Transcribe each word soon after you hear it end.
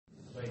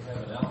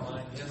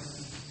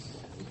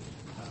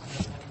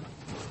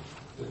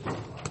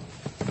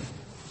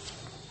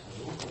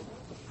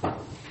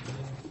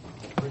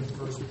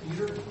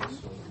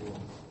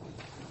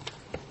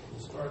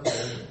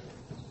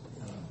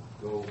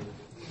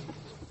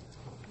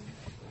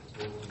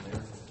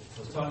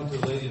talking to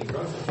a lady in the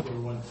grocery store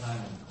one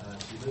time.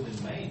 She lived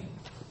in Maine.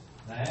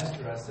 And I asked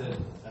her, I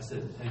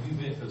said, have you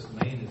been, because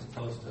Maine is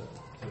close to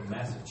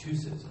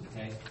Massachusetts,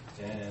 okay?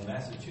 And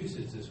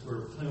Massachusetts is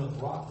where Plymouth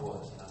Rock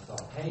was. And I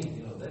thought, hey,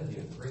 that'd be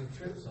a great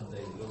trip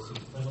someday to go see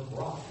Plymouth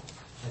Rock.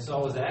 And so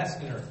I was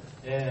asking her,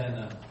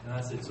 and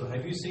I said, so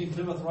have you seen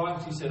Plymouth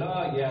Rock? She said,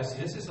 oh, yeah,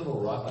 see, it's just a little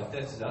rock like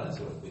that. She said, I didn't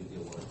see what a big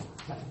deal was.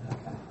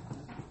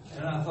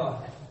 And I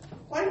thought,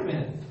 wait a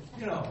minute,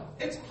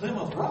 it's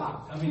Plymouth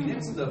Rock. I mean,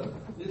 it's the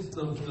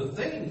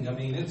thing. I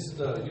mean, it's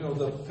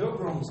the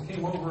Pilgrims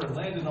came over and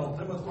landed on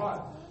Plymouth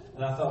Rock.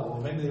 And I thought, well,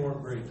 maybe they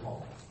weren't very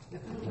tall.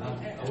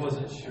 I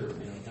wasn't sure,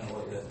 kind of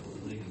what that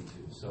was leading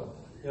to. So,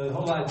 the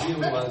whole idea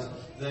was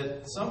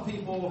that some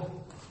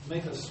people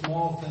make a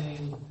small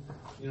thing,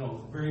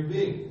 very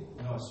big.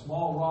 A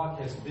small rock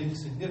has big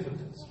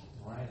significance,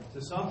 right?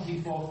 To some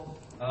people,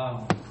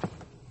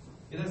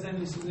 it doesn't have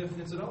any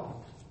significance at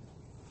all.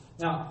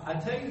 Now, I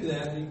tell you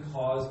that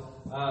because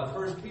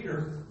First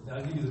Peter,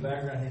 I'll give you the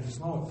background here in just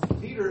a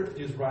moment. Peter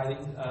is writing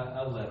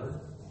a letter,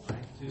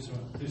 right, to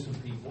some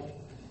people,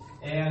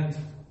 and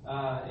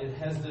it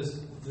has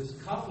this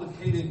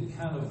complicated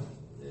kind of,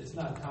 it's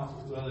not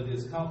complicated, well, it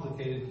is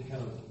complicated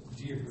kind of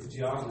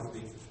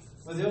geography.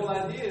 But the whole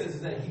idea is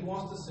that he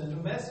wants to send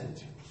a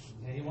message.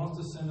 Okay? He wants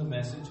to send a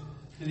message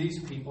to these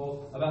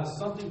people about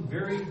something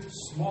very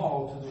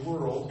small to the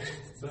world,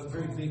 but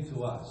very big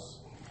to us.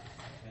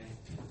 Okay?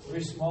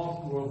 Very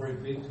small to the world, very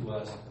big to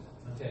us.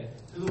 Okay?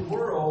 To the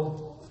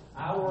world,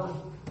 our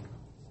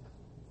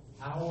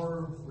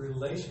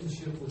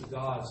relationship with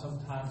God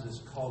sometimes is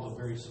called a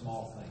very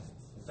small thing.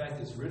 In fact,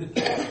 it's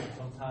ridiculed.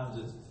 Sometimes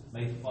it's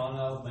made fun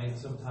of.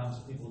 Sometimes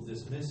people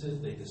dismiss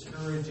it. They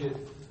discourage it.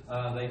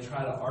 They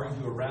try to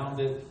argue around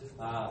it.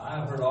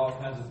 I've heard all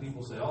kinds of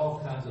people say all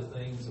kinds of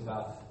things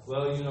about,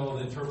 well, the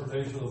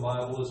interpretation of the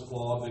Bible is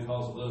flawed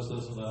because of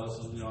this,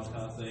 and kind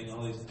of thing.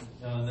 All these,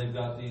 and they've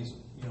got these,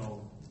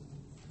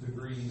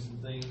 degrees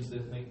and things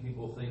that make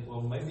people think,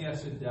 well, maybe I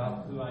should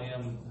doubt who I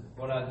am and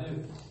what I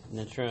do.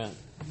 That's right.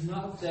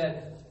 Not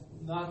that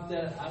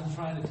I'm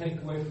trying to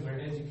take away from their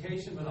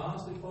education, but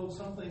honestly, folks,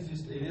 some things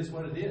it is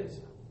what it is.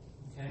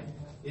 Okay?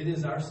 It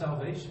is our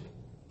salvation.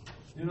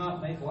 Do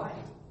not make light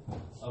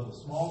of a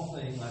small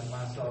thing like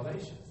my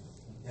salvation.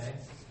 Okay?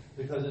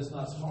 Because it's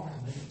not small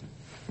to me.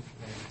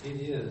 Okay?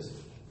 It is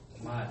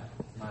my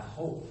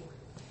hope.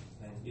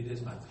 Okay? It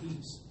is my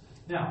peace.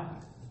 Now,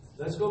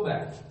 let's go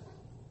back.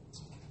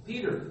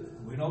 Peter.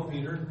 We know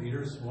Peter.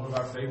 Peter's one of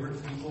our favorite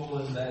people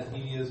in that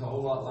he is a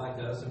whole lot like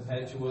us,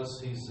 impetuous.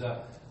 He's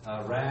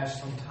rash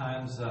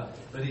sometimes,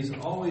 but he's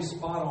always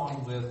spot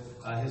on with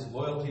his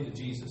loyalty to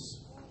Jesus.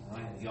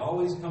 Right? He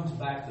always comes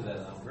back to that,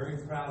 and I'm very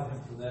proud of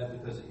him for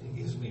that because it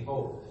gives me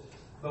hope.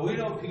 But we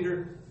know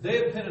Peter,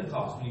 day of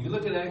Pentecost. When you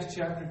look at Acts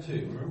chapter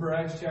 2, remember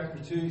Acts chapter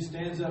 2, he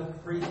stands up to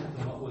preach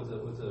with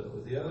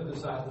the other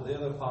disciples, the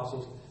other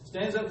apostles,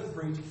 stands up to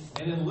preach,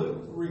 and then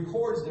Luke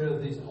records there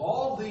that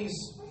all these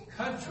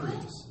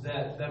countries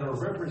that are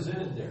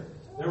represented there.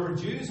 There were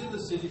Jews in the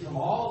city from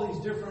all these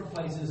different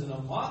places, and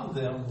among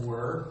them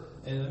were,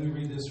 and let me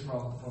read this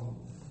from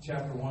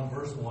chapter 1,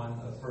 verse 1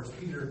 of 1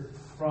 Peter,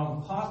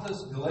 from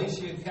Pontus,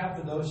 Galatia,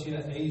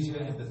 Cappadocia, Asia,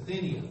 and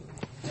Bithynia.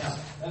 Now,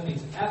 that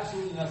means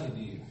absolutely nothing to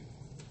you,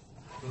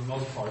 for the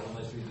most part,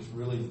 unless you're just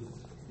really,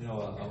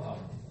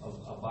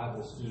 a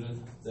Bible student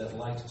that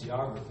likes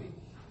geography.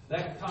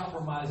 That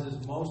compromises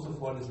most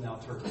of what is now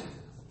Turkey.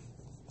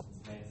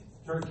 Okay?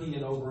 Turkey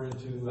and over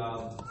into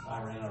Iran,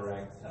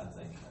 Iraq, kind of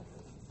thing.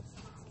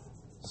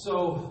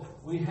 So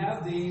we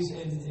have these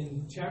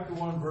in chapter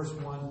 1, verse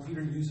 1.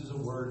 Peter uses a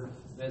word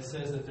that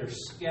says that they're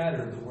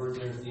scattered. The word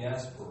there is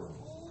diaspora.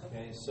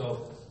 Okay,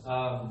 so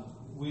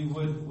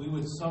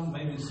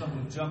maybe some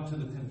would jump to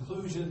the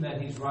conclusion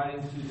that he's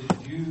writing to the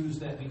Jews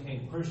that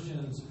became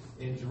Christians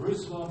in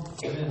Jerusalem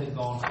and then had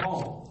gone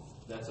home.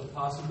 That's a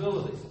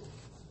possibility.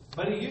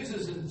 But he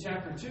uses in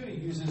chapter 2, he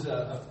uses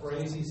a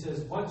phrase. He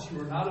says, once you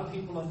were not a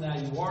people and now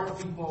you are a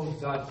people,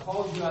 God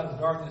called you out of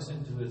darkness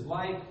into his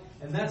light.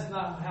 And that's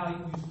not how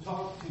you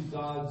talk to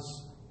God's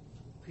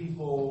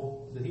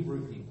people, the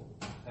Hebrew people.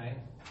 Okay?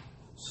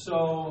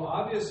 So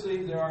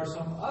obviously there are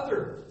some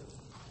other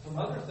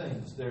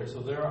things there. So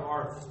there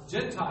are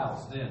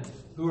Gentiles then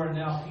who are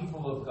now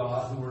people of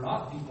God, who were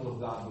not people of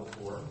God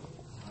before.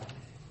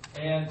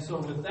 And so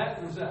with that,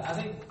 I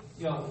think,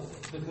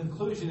 the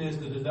conclusion is,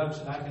 the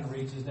deduction I can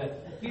reach is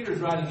that Peter's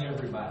writing to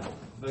everybody.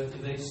 But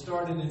they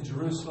started in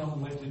Jerusalem,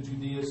 went to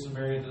Judea,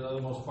 Samaria, to the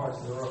othermost parts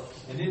of the world,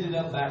 and ended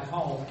up back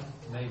home,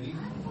 maybe.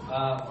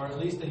 Or at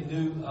least they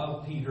knew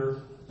of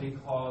Peter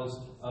because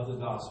of the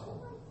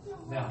gospel.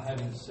 Now,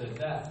 having said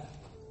that,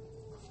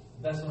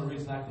 that's the only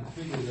reason I can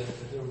figure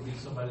that there would be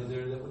somebody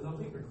there that would know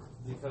Peter,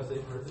 because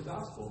they've heard the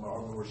gospel,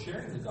 or were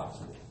sharing the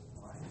gospel.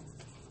 Right?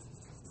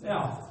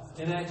 Now,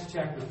 in Acts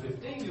chapter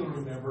 15, you'll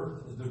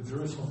remember the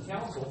Jerusalem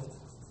Council.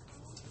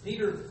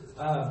 Peter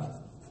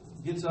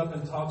gets up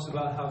and talks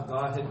about how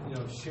God had,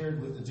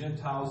 shared with the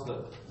Gentiles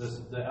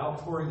the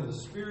outpouring of the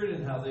Spirit,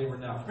 and how they were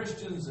now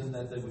Christians, and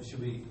that we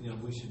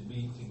should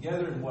be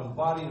together in one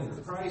body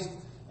under Christ.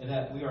 and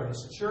that we are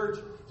His church.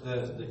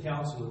 The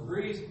council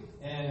agrees,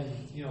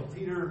 and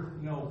Peter,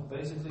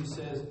 basically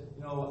says,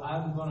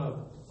 I'm going to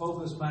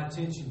focus my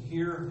attention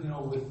here,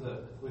 with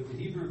the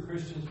Hebrew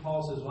Christians.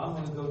 Paul says, well, I'm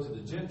going to go to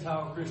the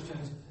Gentile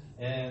Christians,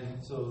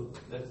 and so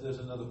there's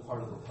another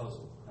part of the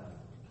puzzle.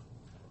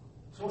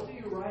 So what do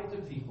you write to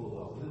people,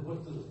 though?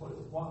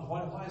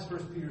 Why is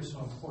 1 Peter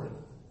so important?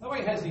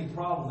 Nobody has any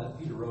problem that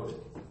Peter wrote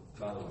it,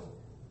 by the way.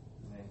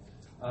 Okay.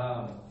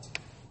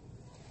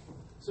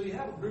 So you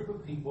have a group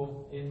of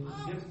people, and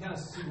you have to kind of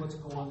see what's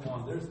going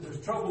on. There's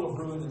trouble of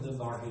brewing in the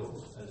Nar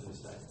Hills, as we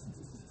say.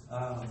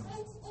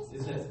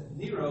 Is that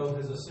Nero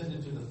has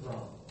ascended to the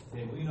throne.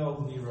 Okay, we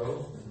know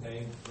Nero,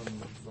 okay,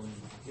 from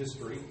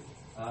history,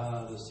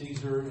 the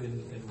Caesar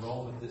in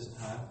Rome at this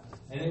time,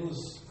 and it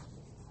was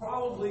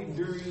probably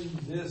during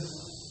this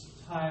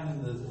time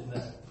in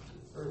the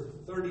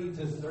 30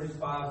 to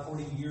 35,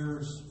 40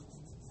 years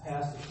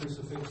past the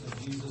crucifixion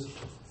of Jesus,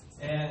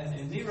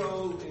 and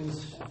Nero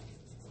is,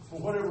 for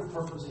whatever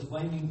purpose, is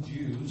blaming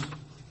Jews,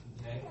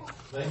 okay,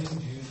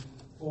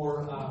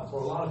 for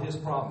a lot of his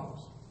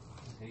problems.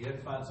 Okay, you have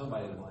to find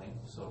somebody to blame.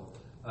 So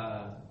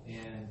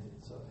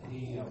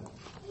he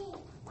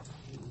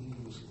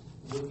was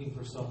looking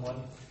for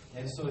someone,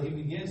 and so he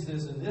begins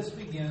this, and this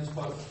begins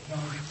what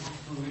comes to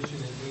fruition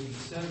in AD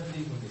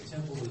 70 when the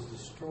temple is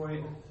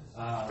destroyed.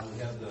 We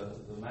have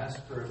the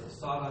massacre at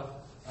Masada,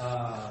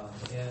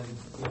 and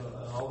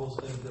all those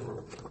things that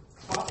were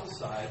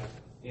prophesied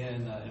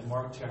in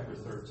Mark chapter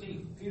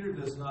 13. Peter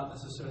does not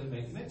necessarily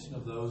make mention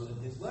of those in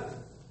his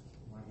letter.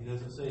 He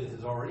doesn't say it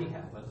has already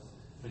happened,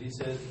 but he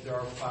says that there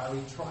are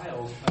fiery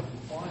trials coming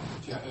upon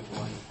you, chapter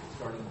 1,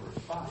 starting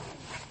verse 5.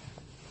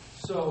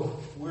 So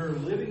we're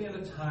living in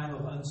a time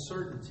of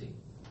uncertainty.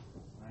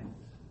 Right?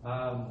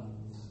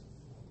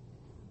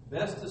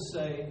 Best to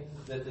say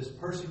that this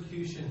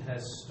persecution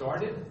has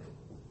started,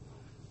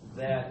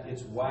 that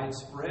it's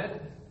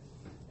widespread,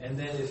 and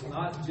that it's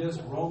not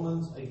just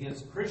Romans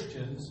against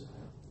Christians.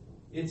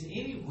 It's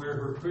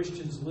anywhere where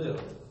Christians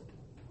live,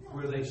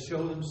 where they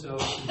show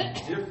themselves to be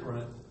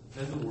different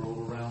than the world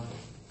around them.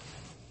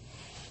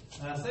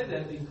 And I say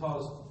that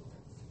because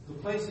the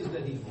places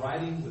that he's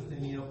writing,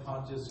 Bithynia,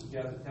 Pontus,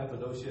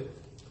 Cappadocia,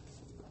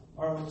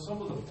 are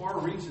some of the far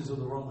reaches of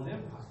the Roman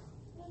Empire.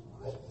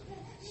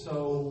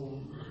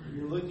 So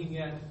you're looking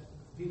at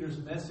Peter's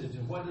message,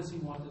 and what does he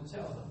want to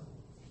tell them?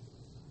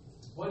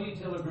 What do you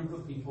tell a group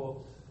of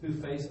people who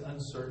face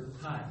uncertain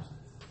times?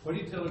 What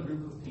do you tell a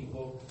group of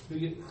people who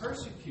get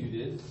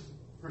persecuted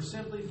for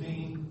simply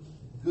being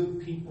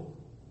good people?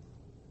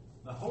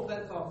 Now hold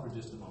that thought for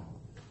just a moment.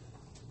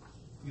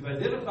 You've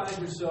identified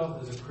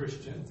yourself as a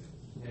Christian,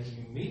 and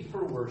you meet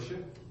for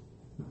worship.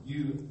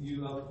 You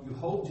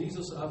hold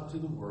Jesus up to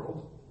the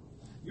world.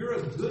 You're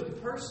a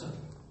good person,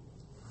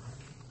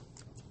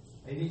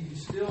 and yet you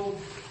still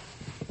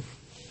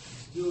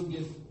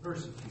get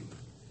persecuted.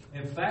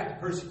 In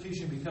fact,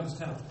 persecution becomes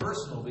kind of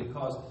personal,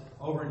 because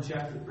over in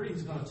chapter 3,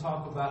 he's going to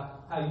talk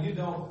about how you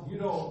don't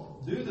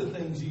do the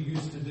things you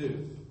used to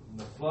do. In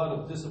the flood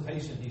of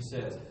dissipation, he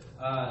says,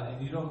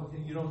 and you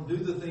don't do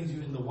the things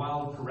in the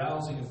wild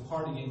carousing and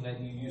partying that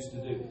you used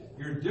to do.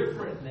 You're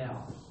different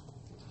now.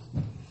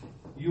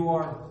 You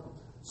are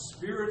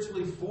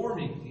spiritually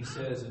forming, he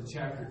says in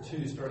chapter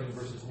 2, starting in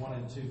verses 1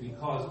 and 2,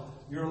 because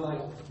you're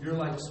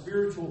like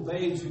spiritual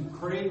babes who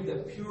crave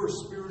that pure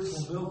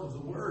spiritual milk of the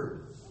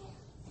Word.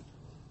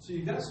 So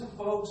you've got some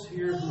folks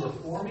here who are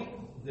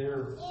forming.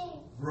 They're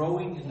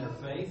growing in their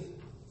faith,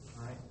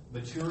 right?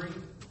 Maturing.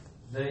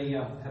 They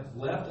have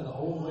left an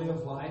old way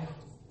of life.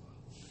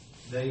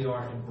 They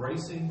are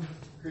embracing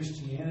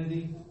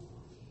Christianity,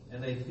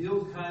 and they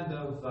feel kind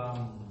of,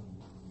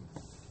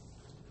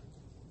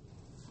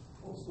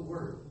 what's the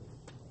word?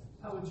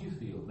 How would you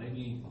feel?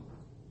 Maybe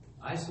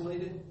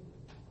isolated?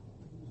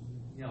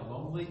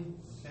 Lonely?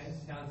 Okay,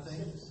 kind of thing.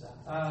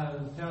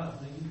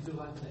 Maybe you feel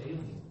like an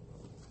alien.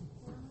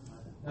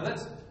 Now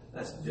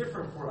that's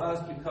different for us,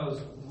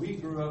 because we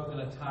grew up in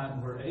a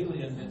time where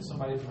alien meant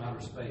somebody from outer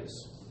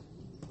space.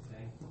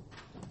 Okay,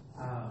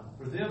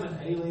 for them, an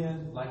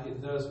alien, like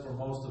it does for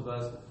most of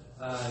us,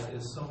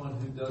 is someone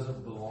who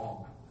doesn't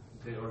belong,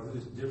 okay, or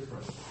who's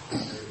different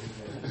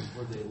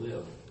where they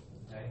live.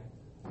 Okay,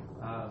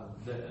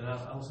 and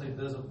I don't say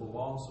doesn't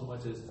belong so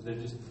much as they're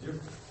just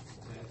different.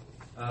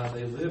 Okay,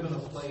 they live in a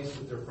place,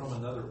 but they're from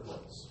another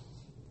place.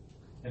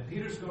 And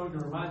Peter's going to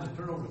remind them.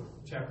 Turn over to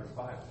chapter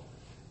 5.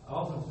 I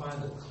often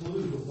find a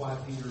clue of why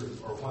Peter,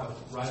 or why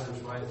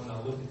writers write, when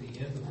I look at the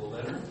end of the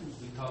letter,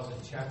 because in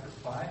chapter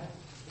 5,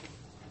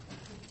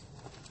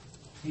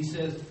 he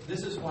says,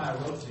 this is why I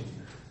wrote to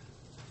you.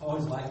 I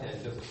always like that.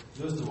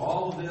 He goes through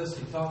all of this,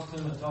 he talks to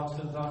them and talks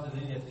to them, and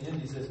then at the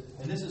end he says,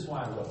 and this is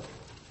why I wrote.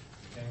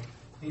 Okay?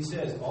 He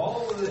says,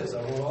 all of this,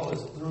 I wrote all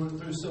this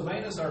through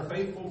Silvanus, our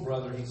faithful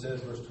brother, he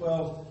says, verse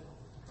 12,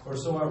 or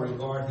so I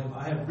regard him.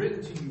 I have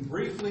written to you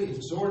briefly,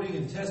 exhorting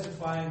and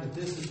testifying that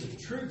this is the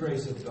true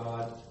grace of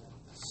God.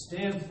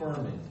 Stand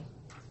firm in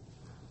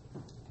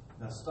it.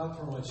 Now stop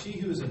for a moment. She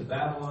who is in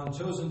Babylon,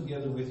 chosen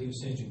together with you,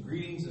 sends you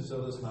greetings, and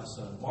so does my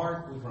son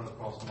Mark. We've run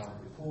across Mark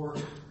before.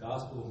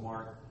 Gospel of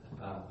Mark,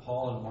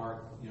 Paul and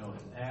Mark, in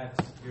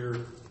Acts.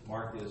 Here,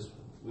 Mark is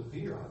with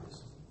Peter,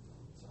 obviously.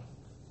 So,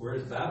 where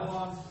is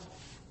Babylon?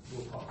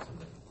 We'll talk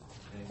someday.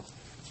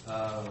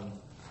 Okay.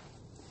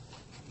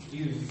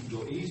 Either you can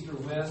go east or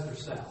west or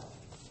south.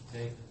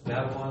 Okay.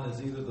 Babylon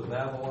is either the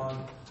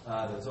Babylon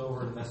that's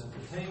over in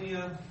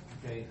Mesopotamia.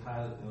 Okay,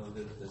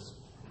 that's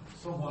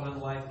somewhat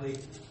unlikely.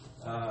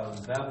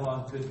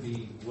 Babylon could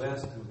be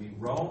west, could be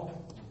Rome,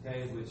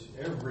 okay, which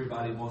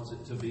everybody wants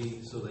it to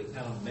be, so they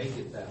kind of make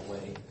it that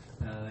way.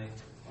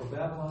 Or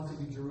Babylon could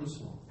be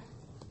Jerusalem,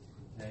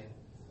 okay,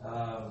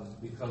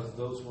 because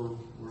those were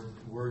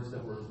words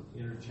that were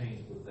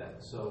interchanged with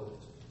that. So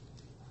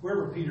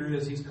wherever Peter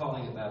is, he's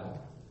calling it Babylon.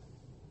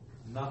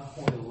 Not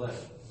the point of the letter.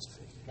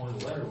 The point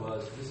of the letter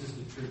was, this is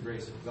the true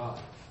grace of God.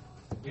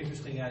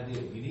 Interesting idea.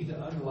 You need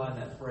to underline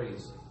that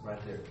phrase right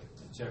there in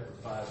chapter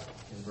 5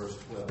 in verse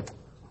 12.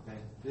 Okay?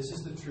 This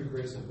is the true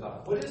grace of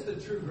God. What is the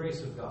true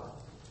grace of God?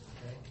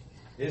 Okay?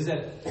 Is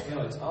that,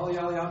 it's ollie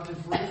ollie opted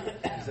free?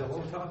 Is that what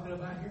we're talking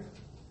about here?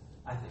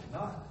 I think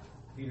not.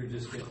 Peter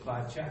just spent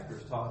 5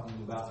 chapters talking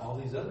about all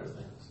these other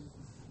things.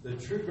 The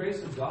true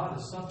grace of God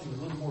is something a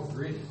little more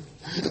gritty.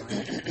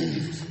 Right? It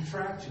gives you some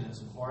traction in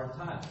some hard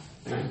times.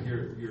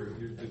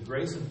 The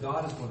grace of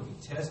God is going to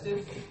be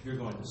tested. You're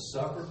going to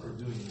suffer for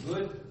doing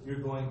good. You're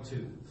going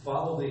to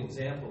follow the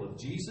example of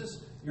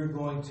Jesus. You're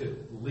going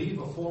to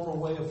leave a former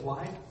way of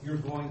life. You're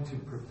going to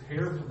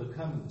prepare for the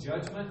coming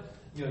judgment.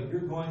 You're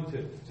going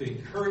to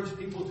encourage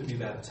people to be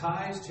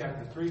baptized,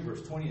 chapter 3,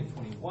 verse 20 and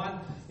 21.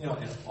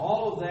 And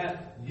all of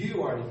that,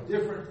 you are a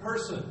different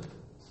person.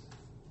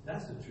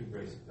 That's the true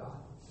grace of God.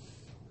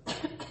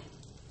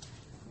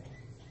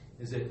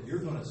 Is that you're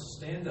going to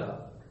stand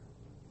up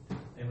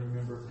and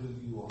remember who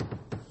you are.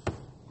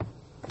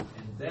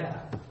 And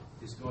that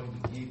is going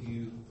to give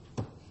you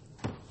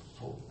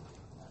hope,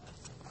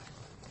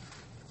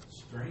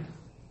 strength,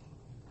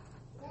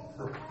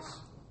 purpose.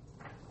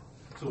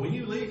 So when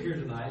you leave here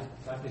tonight,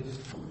 if I could just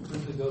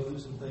quickly go through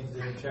some things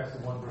there in chapter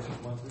 1, verses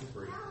 1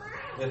 through 3.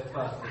 If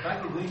I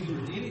could leave you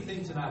with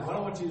anything tonight, what I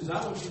want you to do is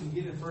I want you to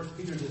get in 1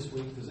 Peter this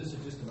week, because this is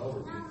just an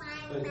overview.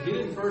 But get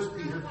in 1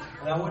 Peter,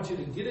 and I want you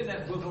to get in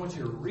that book. I want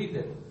you to read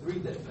that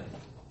thing.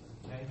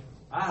 Okay?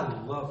 I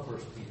love 1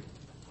 Peter.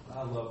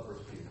 I love 1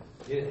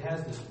 Peter. It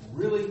has this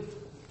really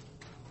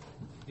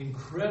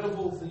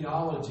incredible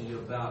theology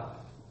about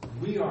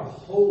we are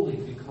holy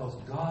because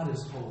God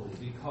is holy,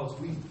 because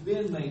we've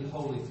been made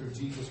holy through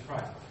Jesus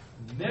Christ.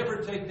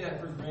 Never take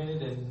that for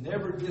granted and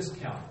never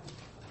discount it.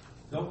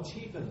 Don't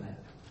cheapen that.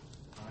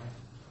 All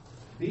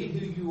right? Be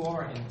who you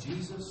are in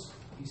Jesus,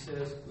 he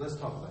says. Let's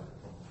talk about it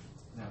for a moment.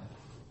 Now,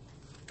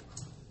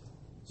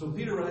 so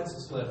Peter writes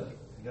this letter.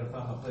 I've got to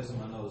find my place in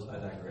my nose. I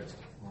digress.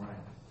 All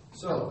right.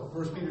 So,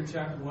 1 Peter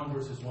chapter 1,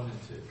 verses 1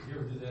 and 2. You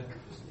ever do that?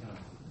 Just kind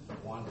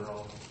of wander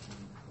off.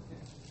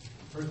 Okay.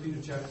 1 Peter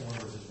chapter 1,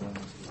 verses 1 and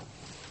 2.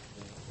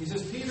 He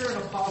says, Peter, an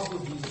apostle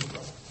of Jesus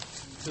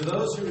Christ, to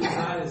those who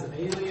reside as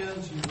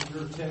aliens,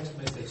 your text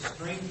may say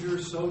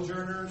strangers,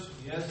 sojourners.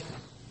 Yes?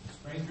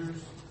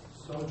 Strangers,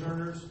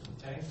 sojourners,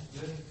 okay,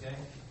 good, okay,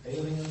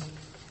 aliens,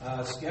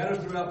 scattered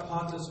throughout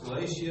Pontus,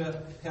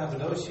 Galatia,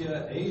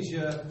 Cappadocia,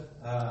 Asia,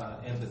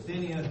 and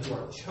Bithynia, who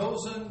are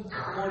chosen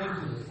according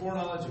to the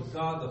foreknowledge of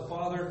God the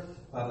Father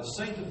by the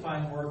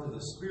sanctifying work of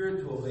the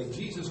Spirit to obey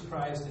Jesus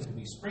Christ and to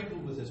be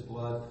sprinkled with His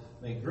blood.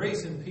 May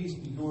grace and peace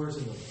be yours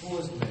in the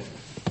fullest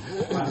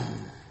measure. Wow.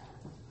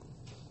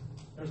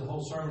 There's a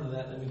whole sermon to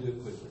that. Let me do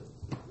it quickly.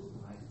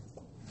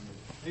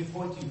 Let me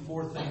point to you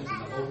 4 things in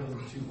the opening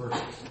 2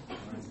 verses.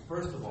 Right.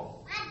 First of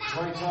all, he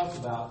already talks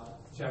about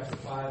chapter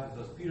 5,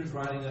 because Peter's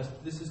writing us,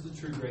 this is the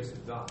true grace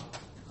of God.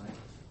 Right?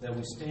 That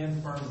we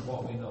stand firm in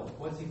what we know.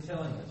 What's he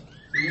telling us?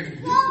 He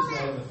introduces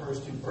that in the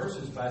first 2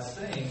 verses by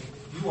saying,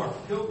 you are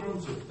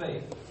pilgrims of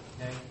faith.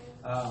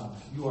 Okay?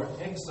 You are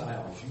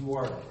exiles. You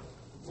are,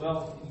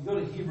 you go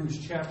to Hebrews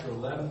chapter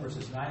 11,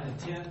 verses 9 and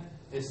 10.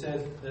 It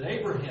says that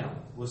Abraham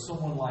was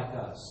someone like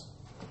us.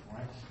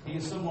 Right? He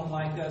is someone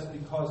like us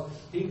because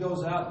he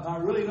goes out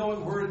not really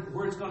knowing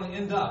where it's going to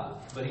end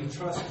up, but he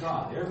trusts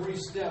God. Every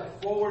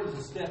step forward is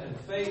a step in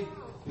faith,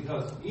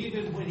 because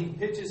even when he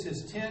pitches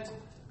his tent,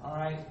 all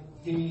right,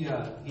 he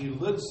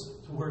looks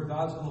to where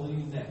God's going to lead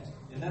him next.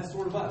 And that's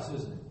sort of us,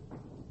 isn't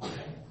it?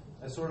 Okay?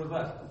 That's sort of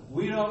us.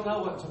 We don't know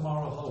what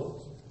tomorrow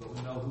holds, but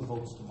we know who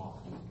holds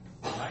tomorrow.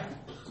 All right?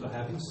 So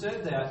having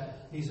said that,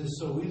 he says,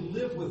 so we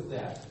live with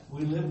that.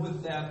 We live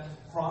with that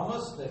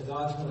promise that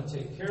God's going to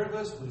take care of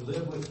us. We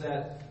live with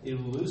that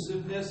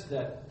elusiveness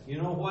that, you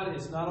know what,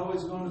 it's not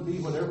always going to be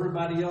what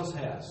everybody else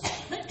has.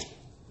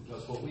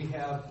 Because what we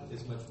have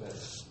is much better.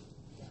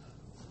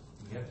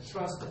 You have to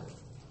trust it.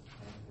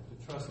 You have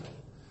to trust it.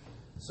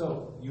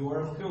 So, you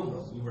are a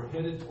pilgrim. You are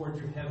headed toward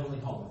your heavenly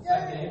home. In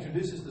fact, he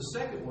introduces the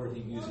second word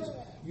he uses.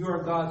 You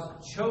are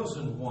God's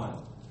chosen one.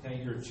 Okay,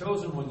 you're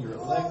chosen when you're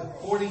elect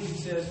according, he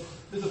says,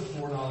 to the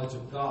foreknowledge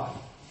of God.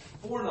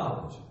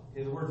 Foreknowledge.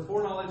 Okay, the word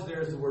foreknowledge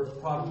there is the word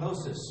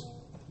prognosis.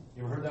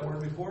 You ever heard that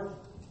word before?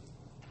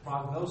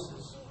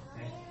 Prognosis.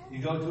 Okay?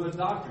 You go to a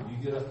doctor, you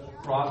get a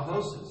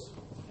prognosis.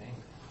 Okay?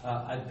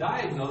 A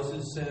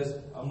diagnosis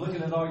says, I'm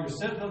looking at all your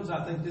symptoms,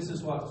 I think this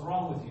is what's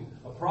wrong with you.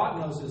 A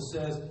prognosis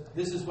says,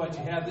 this is what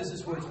you have, this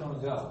is where it's going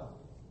to go.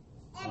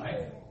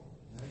 Right?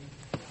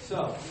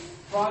 So,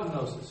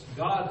 prognosis.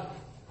 God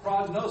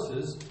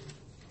prognoses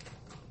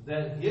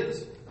that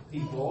His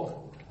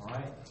people, all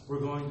right, were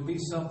going to be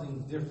something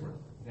different.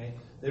 Okay?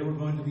 They were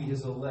going to be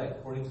His elect,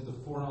 according to the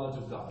foreknowledge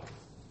of God.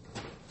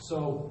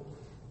 So,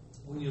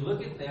 when you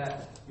look at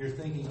that, you're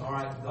thinking, all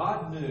right,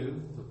 God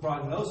knew, the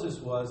prognosis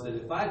was that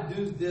if I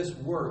do this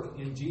work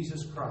in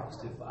Jesus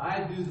Christ, if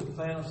I do the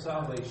plan of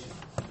salvation,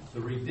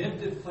 the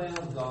redemptive plan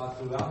of God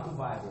throughout the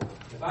Bible,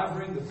 if I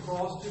bring the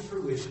cross to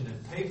fruition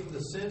and pay for the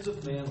sins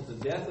of man with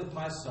the death of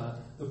my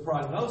Son, the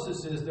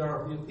prognosis is there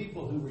are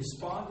people who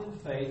respond in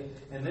faith,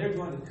 and they're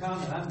going to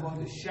come, and I'm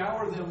going to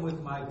shower them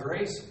with my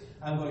grace.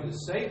 I'm going to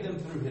save them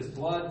through His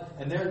blood,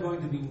 and they're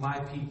going to be my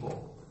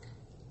people.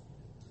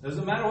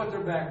 Doesn't matter what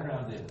their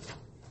background is.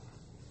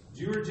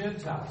 Jew or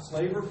Gentile,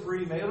 slave or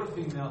free, male or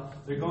female,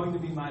 they're going to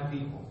be my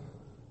people.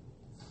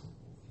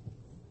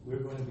 We're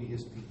going to be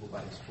His people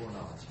by His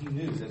foreknowledge. He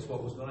knew that's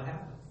what was going to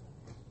happen.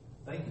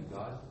 Thank you,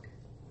 God,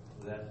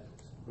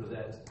 for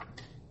that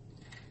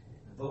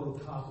vote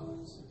of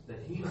confidence, that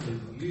He knew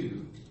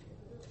you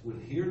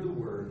would hear the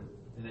word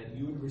and that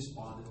you would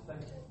respond in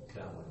faith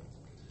that way.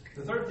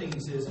 The third thing He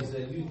says is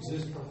that you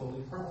exist for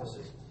holy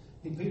purposes.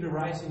 Peter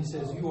writes and he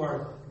says, you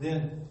are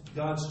then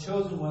God's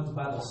chosen ones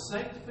by the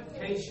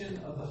sanctification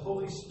of the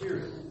Holy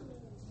Spirit.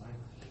 Right?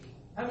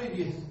 How many of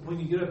you, when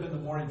you get up in the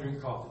morning,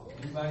 drink coffee?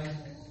 Anybody?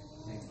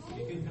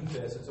 You can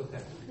confess, it's okay.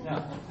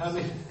 Now, how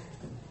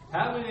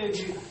many of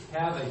you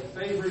have a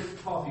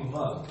favorite coffee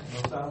mug?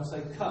 Notice I don't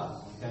say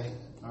cup, okay?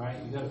 All right,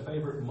 you got a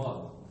favorite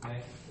mug,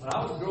 okay? When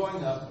I was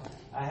growing up,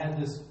 I had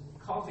this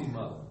coffee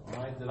mug,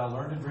 all right, that I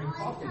learned to drink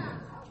coffee in.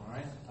 All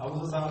right, I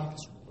was about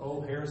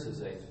old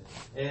Harris's age,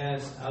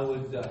 and I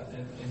would,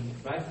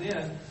 and back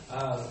then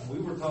we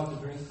were taught to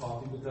drink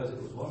coffee because it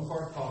was 1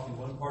 part coffee,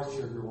 1 part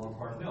sugar, 1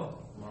 part milk.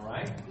 Am I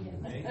right?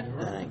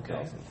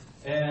 Okay.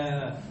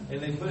 And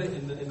they put it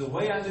in the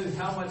way I knew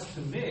how much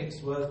to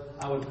mix was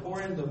I would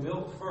pour in the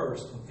milk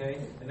first,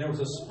 okay, and there was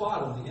a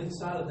spot on the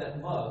inside of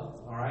that mug,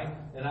 all right,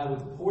 and I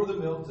would pour the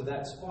milk to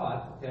that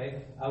spot,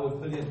 okay. I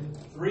would put in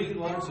 3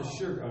 lumps of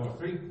sugar,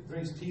 3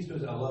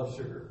 teaspoons. I love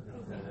sugar.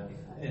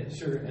 And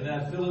sugar, and then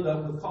I'd fill it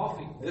up with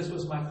coffee. This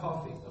was my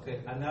coffee. Okay,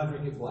 I now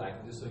drink it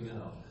black, just so you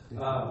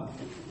know.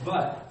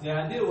 But the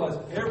idea was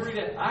every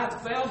day. I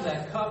found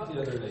that cup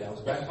the other day. I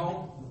was back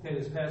home. Okay,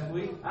 this past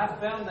week, I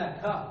found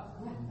that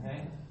cup.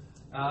 Okay,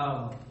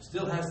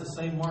 still has the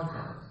same mark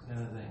on it,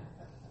 kind of thing.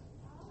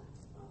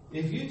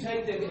 If you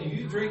take that and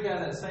you drink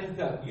out of that same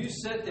cup, you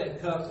set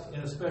that cup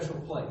in a special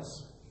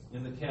place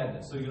in the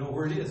cabinet, so you know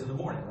where it is in the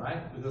morning,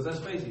 right? Because that's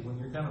basic. When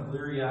you're kind of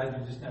bleary-eyed,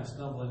 you're just kind of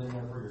stumbling in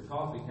there for your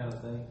coffee kind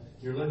of thing.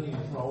 You're looking,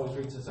 you always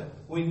reach the same.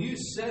 When you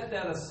set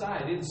that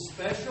aside, it's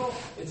special.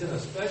 It's in a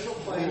special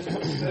place for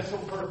a special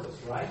purpose,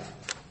 right?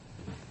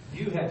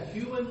 You have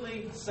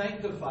humanly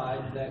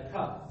sanctified that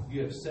cup.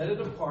 You have set it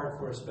apart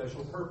for a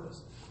special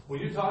purpose. When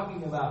you're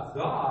talking about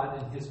God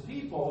and His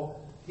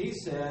people, He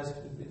says,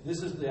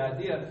 this is the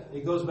idea.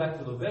 It goes back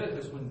to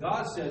Leviticus when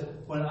God says,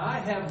 when I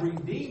have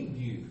redeemed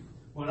you,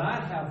 when I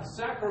have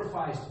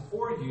sacrificed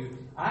for you,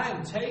 I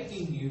am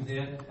taking you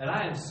then, and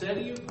I am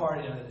setting you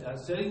apart in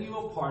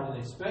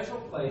a special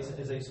place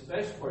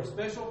for a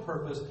special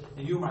purpose,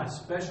 and you're my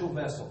special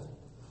vessel.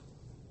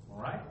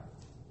 All right?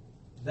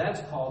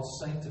 That's called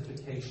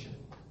sanctification.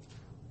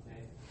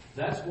 Okay?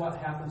 That's what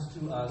happens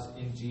to us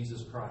in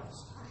Jesus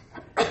Christ.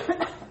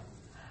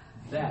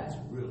 That's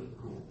really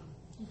cool.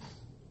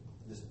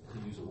 Just to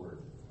use a word.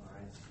 All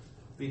right?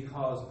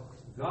 Because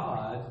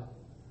God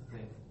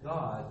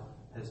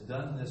has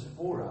done this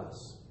for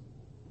us.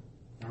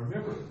 Now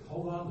remember,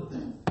 hold on to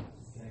that.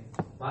 Okay?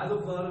 By the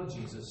blood of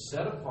Jesus,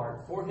 set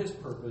apart for His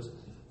purpose,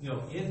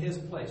 in His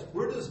place.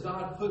 Where does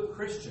God put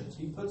Christians?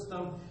 He puts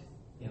them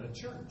in a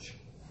church.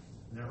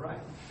 Isn't that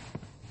right?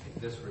 Okay,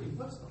 that's where He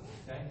puts them.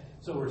 Okay?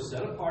 So we're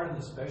set apart in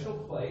a special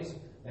place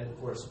and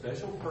for a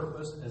special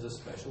purpose as a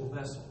special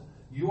vessel.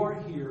 You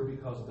are here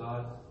because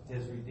God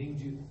has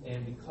redeemed you,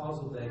 and because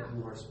of that,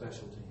 you are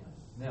special to Him.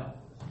 Now,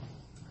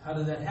 how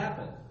did that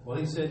happen? Well,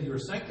 He said you are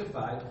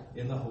sanctified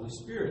in the Holy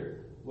Spirit.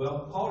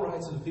 Well, Paul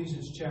writes in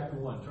Ephesians chapter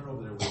 1. Turn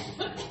over there with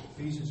me.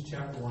 Ephesians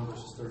chapter 1,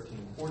 verses 13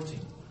 and 14.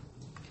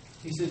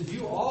 He said,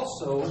 you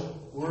also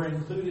were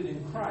included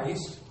in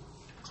Christ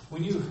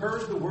when you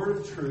heard the word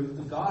of truth,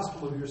 the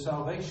gospel of your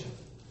salvation.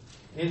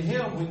 In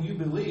Him, when you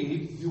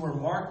believed, you were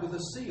marked with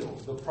a seal,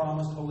 the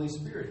promised Holy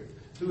Spirit,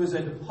 who is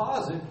a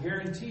deposit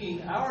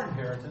guaranteeing our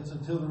inheritance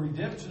until the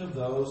redemption of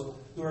those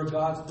who are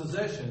God's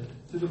possession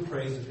to the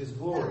praise of His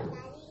glory.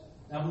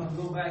 Now I'm going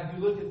to go back. You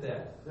look at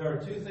that. There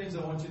are 2 things I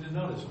want you to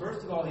notice.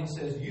 First of all, he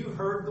says, you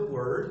heard the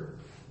word,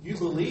 you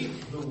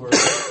believed the word,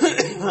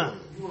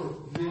 you were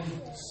then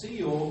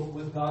sealed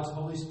with God's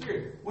Holy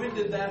Spirit. When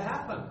did that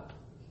happen?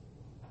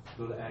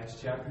 Go to Acts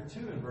chapter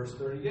 2 and verse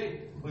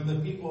 38. When the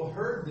people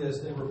heard this,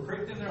 they were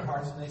pricked in their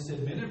hearts, and they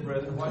said, Men and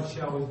brethren, what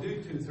shall we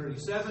do?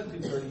 2:37,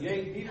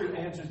 2:38. Peter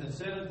answered and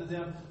said unto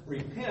them,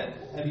 Repent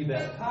and be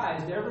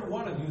baptized, every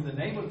one of you, in the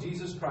name of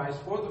Jesus Christ,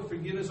 for the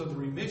forgiveness of the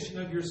remission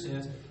of your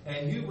sins,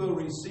 and you will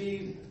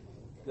receive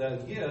the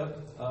gift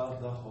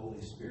of the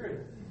Holy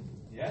Spirit.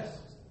 Yes?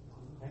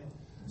 Okay.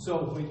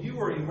 So when you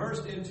were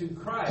immersed into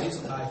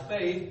Christ by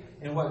faith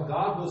and what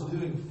God was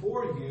doing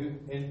for you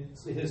in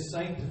His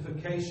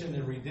sanctification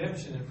and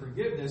redemption and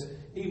forgiveness,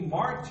 He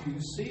marked you,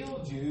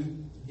 sealed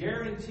you,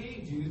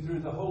 guaranteed you through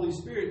the Holy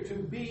Spirit to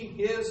be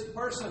His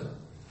person.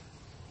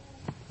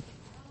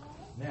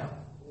 Now,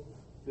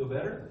 feel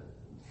better?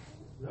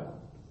 No.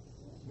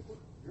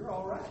 You're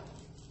all right.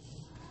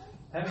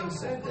 Having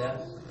said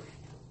that,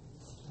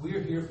 we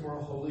are here for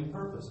a holy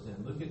purpose. Then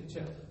look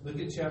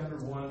at chapter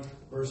 1,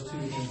 verse 2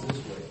 in this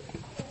way.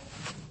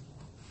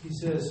 He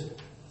says,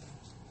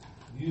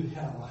 you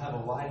have a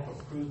life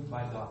approved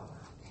by God.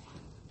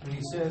 And he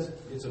says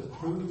it's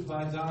approved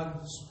by God,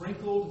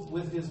 sprinkled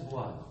with His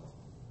blood.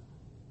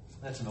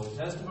 That's an Old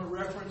Testament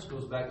reference,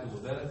 goes back to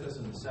Leviticus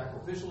and the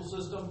sacrificial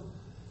system,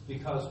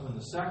 because when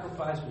the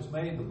sacrifice was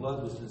made, the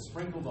blood was then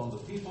sprinkled on the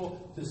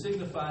people to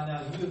signify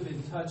now you have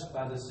been touched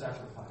by this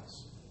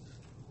sacrifice.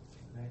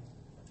 Okay?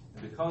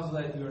 And because of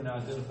that, you are now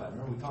identified.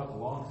 Remember, we talked a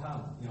long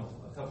time,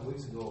 a couple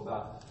weeks ago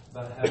about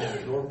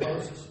having the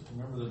doorposts.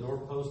 Remember the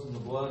doorpost and the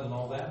blood and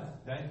all that?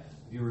 Okay?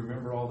 If you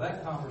remember all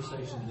that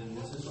conversation, then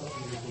this is what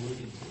Peter's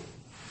alluding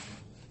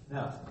to.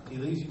 Now, he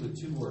leaves you with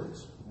two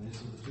words. And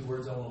this is the two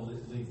words I want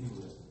to leave you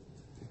with.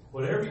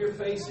 Whatever you're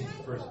facing,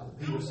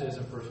 Peter says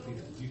in 1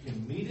 Peter, you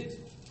can meet it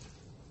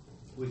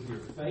with your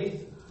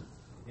faith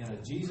in a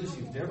Jesus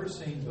you've never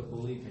seen but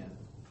believe in.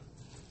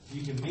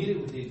 You can meet it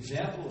with the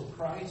example of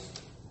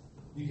Christ.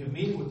 You can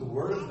meet it with the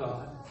Word of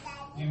God.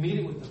 You meet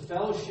it with the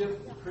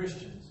fellowship of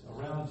Christians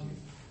around you.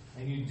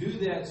 And you do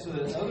that so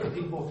that other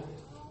people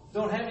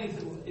don't have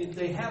anything. If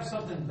they have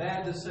something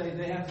bad to say,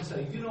 they have to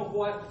say, you know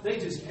what? They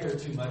just care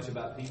too much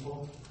about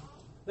people.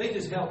 They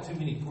just help too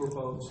many poor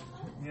folks.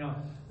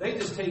 They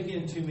just take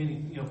in too many,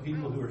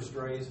 people who are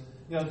strays.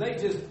 They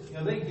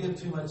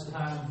give too much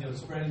time,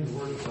 spreading the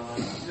word of God.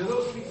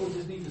 Those people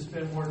just need to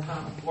spend more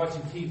time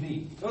watching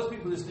TV. Those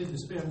people just need to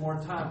spend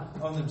more time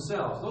on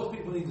themselves. Those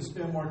people need to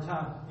spend more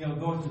time,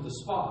 going to the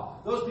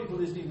spa. Those people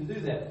just need to do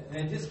that.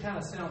 And it just kind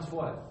of sounds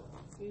what?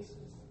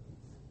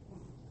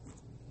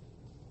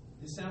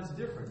 It sounds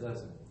different,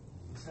 doesn't it?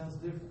 It sounds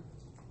different.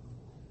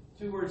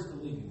 Two words to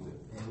leave you with.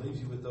 And it leaves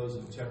you with those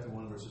in chapter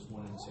 1, verses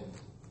 1 and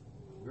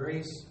 2.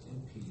 Grace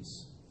and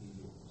peace be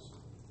yours.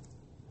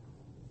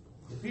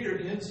 Peter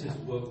ends his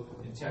book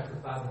in chapter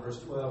 5 and verse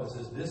 12 and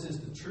says, this is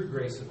the true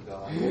grace of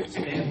God.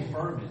 Stand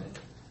firm in it.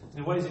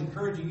 And what he's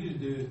encouraging you to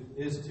do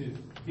is to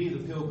be the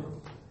pilgrim.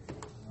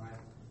 All right?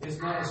 It's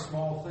not a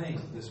small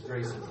thing, this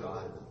grace of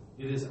God.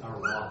 It is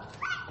our lot.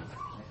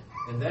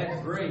 And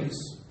that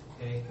grace,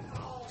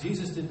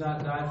 Jesus did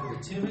not die for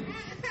the timid,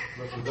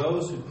 but for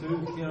those who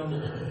through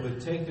Him would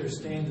take their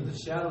stand in the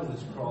shadow of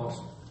His cross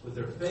with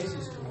their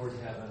faces toward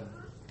heaven,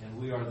 and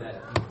we are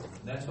that people.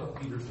 And that's what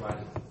Peter's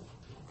writing.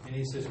 And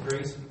he says,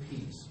 grace and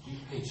peace. Be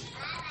patient.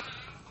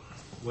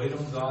 Wait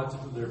on God to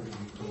deliver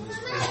you from this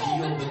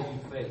ordeal that you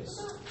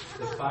face,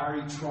 the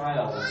fiery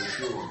trial that is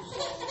yours.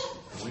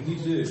 And when you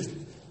do,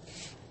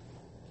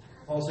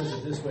 Paul says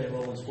it this way in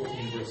Romans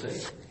 14, verse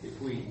 8.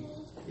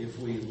 If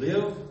we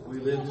live, we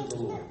live to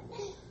the Lord.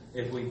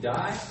 If we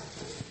die,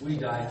 we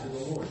die to the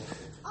Lord.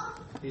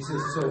 He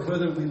says, so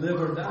whether we live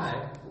or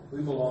die,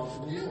 we belong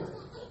to the Lord.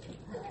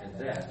 And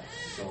that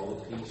is all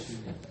the peace you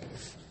need.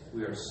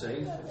 We are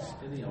safe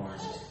in the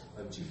arms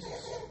of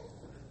Jesus.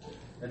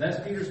 And that's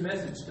Peter's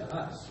message to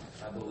us,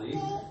 I believe.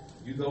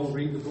 You go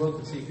read the book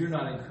and see if you're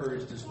not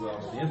encouraged as well.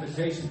 The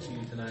invitation to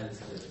you tonight is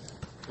this.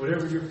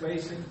 Whatever you're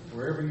facing,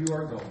 wherever you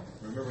are going,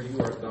 remember you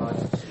are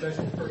God's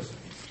special person.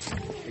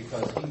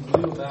 Because He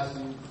knew about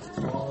you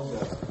long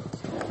ago.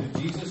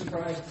 Through Jesus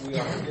Christ, we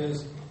are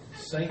His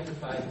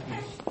sanctified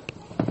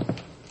people.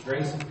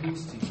 Grace and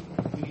peace to you.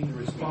 We need to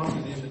respond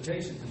to the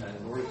invitation tonight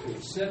in order to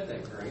accept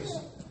that grace,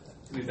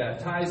 to be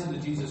baptized into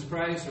Jesus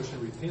Christ, or to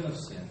repent of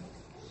sin.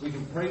 We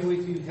can pray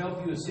with you,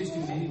 help you, assist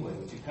you in any way.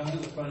 Would you come to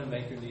the front and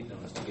make your need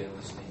known as together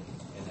we stand?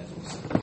 And as we sing.